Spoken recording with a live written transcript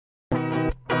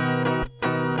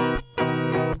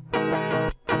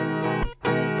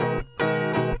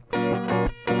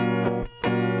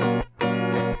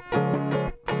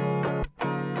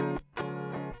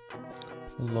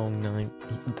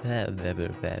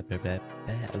A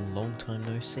long time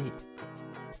no see.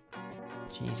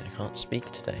 Jeez, I can't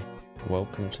speak today.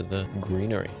 Welcome to the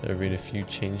greenery. There have been a few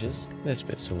changes. This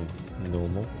bit's all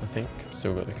normal, I think.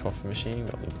 Still got the coffee machine,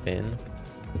 got the bin.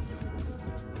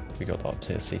 We got the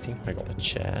upstairs seating. I got the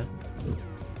chair,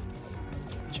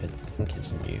 which I think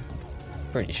is new.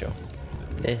 Pretty sure.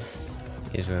 This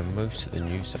is where most of the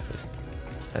new stuff is.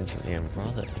 And something I'm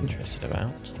rather interested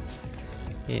about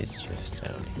is just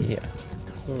down here.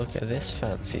 Look at this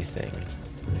fancy thing.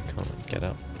 I can't get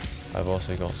up. I've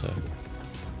also got a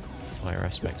fire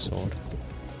aspect sword.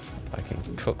 I can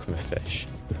cook my fish.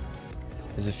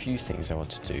 There's a few things I want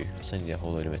to do. So I need a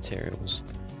whole load of materials,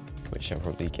 which I'll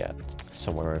probably get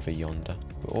somewhere over yonder.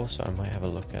 But also I might have a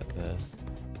look at the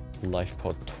Life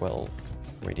Pod 12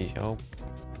 radio. Oh,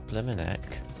 blimmin'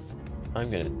 heck. I'm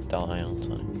gonna die, aren't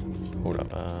I? Hold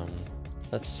up,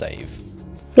 let's save.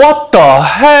 What the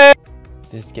heck?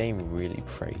 This game really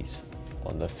preys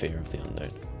on the fear of the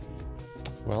unknown.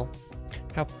 Well,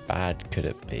 how bad could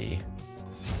it be?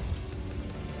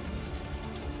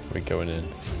 We go in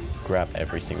and grab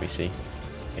everything we see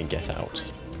and get out.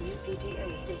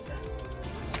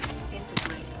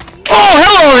 Oh,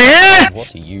 hello there!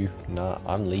 What are you? Nah,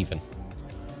 I'm leaving.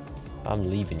 I'm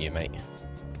leaving you, mate.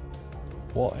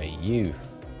 What are you?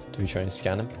 Do we try and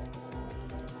scan him?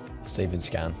 Save and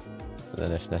scan. And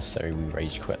then if necessary, we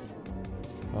rage quit.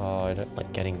 Oh, I don't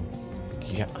like getting...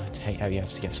 I hate how you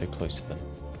have to get so close to them.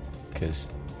 Because,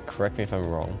 correct me if I'm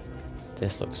wrong,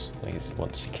 this looks like it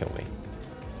wants to kill me.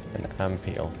 An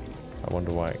ampiel. I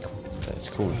wonder why it's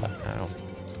called that. Ow.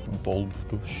 Bulb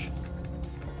bush.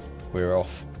 We're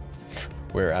off.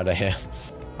 We're out of here.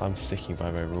 I'm sticking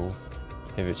by my rule.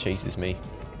 If it chases me,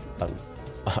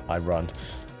 I run.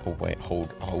 Oh wait,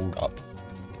 hold up.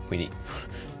 We need...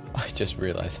 I just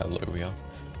realised how low we are.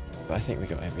 But I think we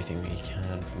got everything we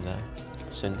can from there.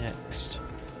 So next,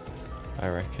 I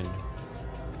reckon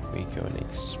we go and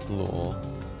explore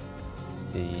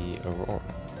the aurora.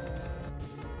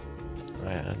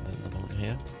 Right, and then along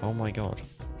here. Oh my god.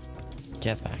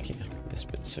 Get back here. This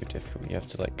bit's so difficult. You have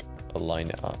to like align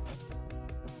it up.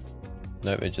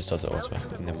 No, it just does it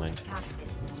automatically. Never mind.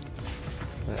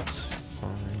 Let's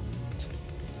find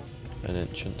an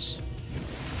entrance.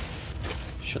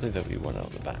 Surely there'll be one out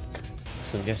the back.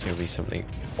 So I'm guessing it'll be something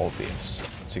obvious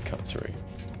to cut through.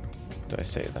 Do I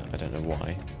say that? I don't know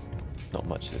why. Not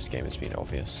much of this game has been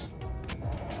obvious.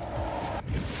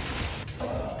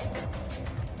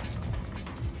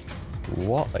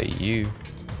 What are you?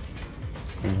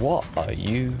 What are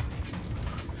you?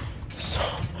 So,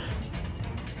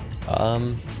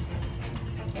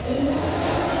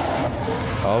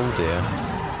 oh dear.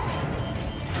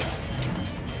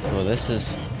 Well, this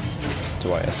is...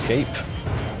 Do I escape?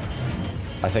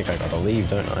 I think I gotta leave,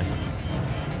 don't I?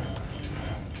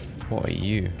 What are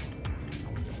you?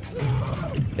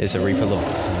 It's a Reaper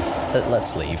level.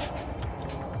 Let's leave.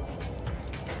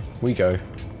 We go.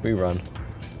 We run.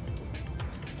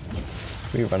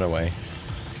 We run away.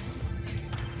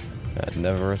 And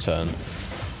never return.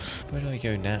 Where do I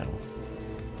go now?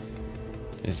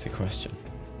 Is the question.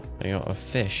 I got a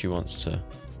fish who wants to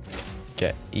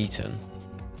get eaten.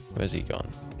 Where's he gone?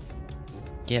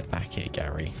 Get back here,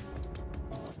 Gary.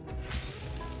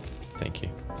 Thank you.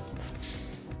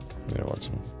 I'm gonna want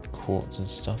some quartz and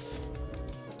stuff.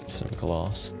 Some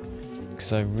glass.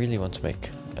 Because I really want to make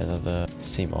another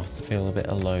sea moth. Feel a bit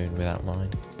alone without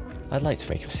mine. I'd like to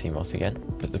make a sea moth again,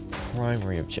 but the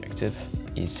primary objective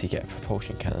is to get a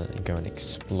propulsion cannon and go and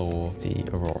explore the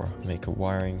aurora. Make a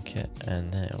wiring kit,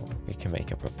 and now we can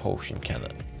make a propulsion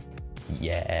cannon.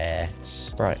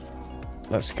 Yes. Right.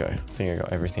 Let's go. I think I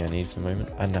got everything I need for the moment.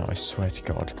 And now I swear to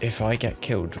God, if I get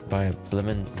killed by a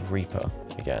blimmin' Reaper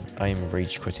again, I am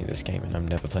rage quitting this game and I'm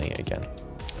never playing it again.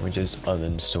 I'm just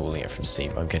uninstalling it from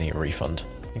Steam. I'm getting a refund.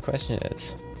 The question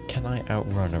is, can I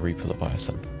outrun a Reaper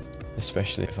Leviathan?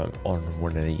 Especially if I'm on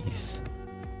one of these.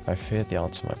 I fear the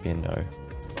answer might be a no.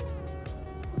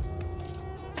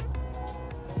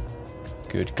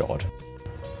 Good God.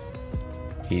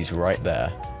 He's right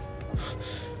there.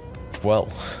 Well...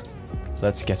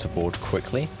 Let's get aboard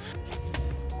quickly.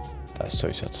 That's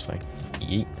so satisfying.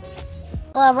 Yeet.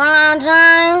 LeBron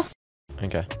James.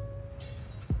 Okay.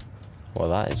 Well,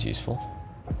 that is useful.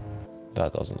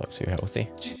 That doesn't look too healthy.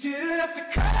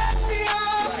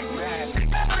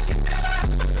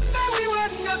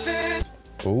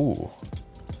 Ooh.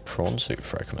 Prawn suit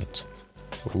fragment.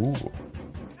 Ooh.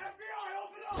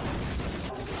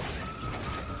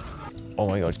 Oh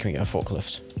my god, can we get a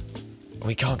forklift?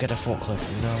 We can't get a forklift,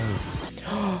 no.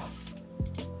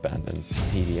 Abandoned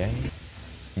PDA.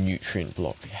 Nutrient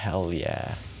block, hell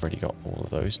yeah. Already got all of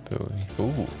those.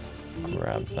 Ooh,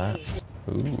 Grab that.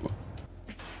 Ooh.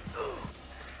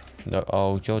 No,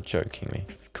 oh, you're joking me.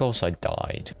 Of course I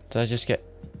died. Did I just get...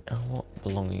 Oh, what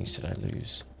belongings did I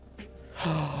lose?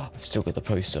 I've still got the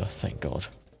poster, thank God.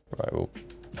 Right, we'll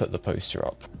put the poster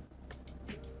up.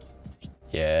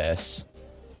 Yes.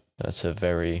 That's a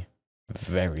very,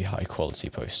 very high quality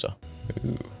poster.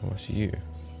 Ooh, what's you?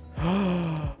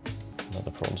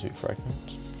 Another prawn suit fragment.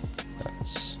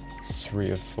 That's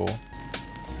 3 of 4.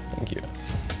 Thank you.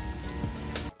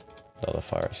 Another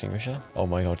fire extinguisher. Oh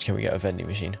my God, can we get a vending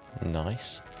machine?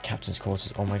 Nice. Captain's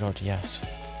quarters. Oh my God, yes.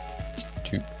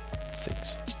 2,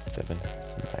 6, 7,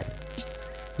 9.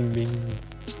 Bing, bing.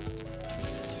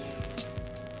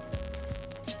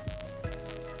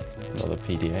 Another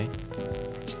PDA.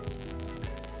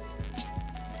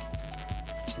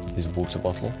 His water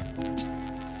bottle.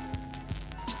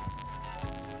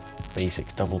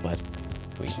 Basic double bed.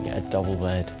 We can get a double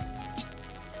bed.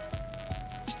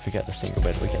 Forget the single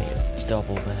bed, we're getting a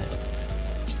double bed.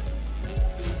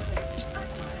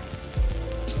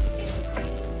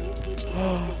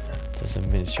 There's a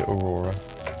miniature aurora.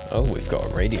 Oh, we've got a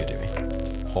radio, do we?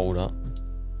 Hold up.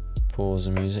 Pause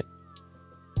the music.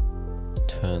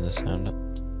 Turn the sound up.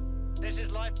 This is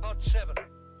Life Pod 7.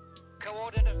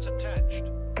 Coordinates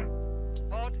attached.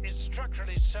 Pod is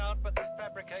structurally sound, but the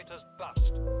fabricator's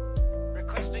bust.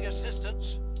 Requesting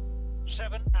assistance.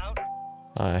 7 out.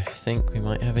 I think we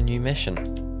might have a new mission.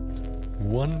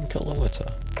 1 kilometer.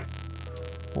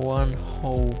 1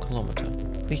 whole kilometer.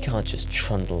 We can't just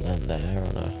trundle down there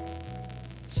on a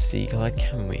sea glide,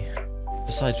 can we?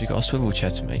 Besides, we got a swivel chair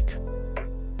to make.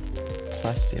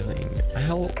 Plastering.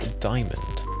 How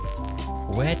diamond?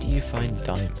 Where do you find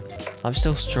diamond? I'm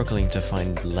still struggling to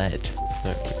find lead.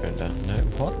 No, we're going down. No,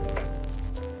 what?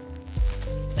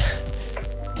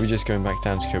 We're just going back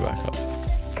down to go back up.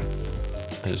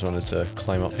 I just wanted to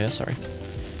climb up here, sorry.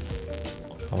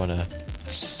 I want to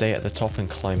stay at the top and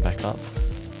climb back up.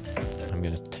 I'm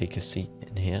going to take a seat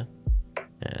in here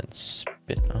and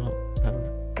spin up.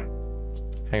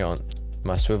 Hang on,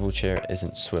 my swivel chair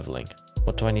isn't swiveling.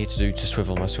 What do I need to do to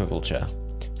swivel my swivel chair?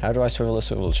 How do I swivel a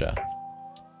swivel chair?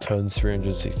 Turns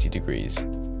 360 degrees.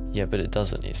 Yeah, but it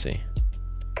doesn't, you see.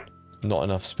 Not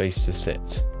enough space to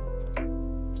sit.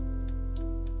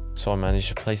 So I managed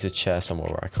to place a chair somewhere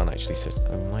where I can't actually sit.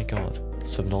 Oh my God.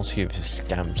 Subnautica just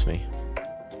scammed me.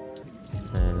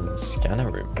 And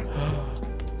scanner room.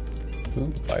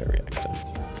 Ooh, bioreactor.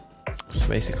 So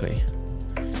basically,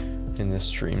 in this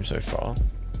stream so far,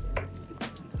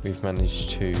 we've managed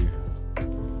to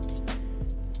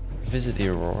visit the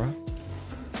aurora,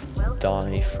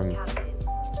 die from...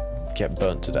 get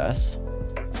burnt to death,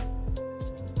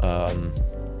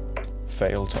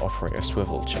 fail to operate a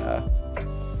swivel chair,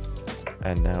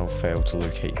 and now fail to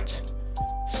locate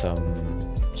some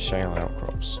shale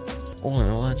outcrops. All in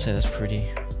all, I'd say that's pretty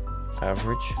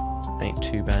average. Ain't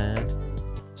too bad.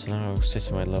 So now I'll sit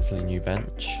in my lovely new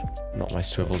bench, not my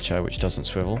swivel chair which doesn't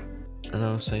swivel, and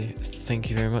I'll say thank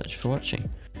you very much for watching,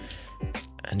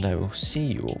 and I will see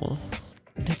you all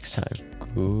next time.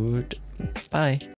 Goodbye.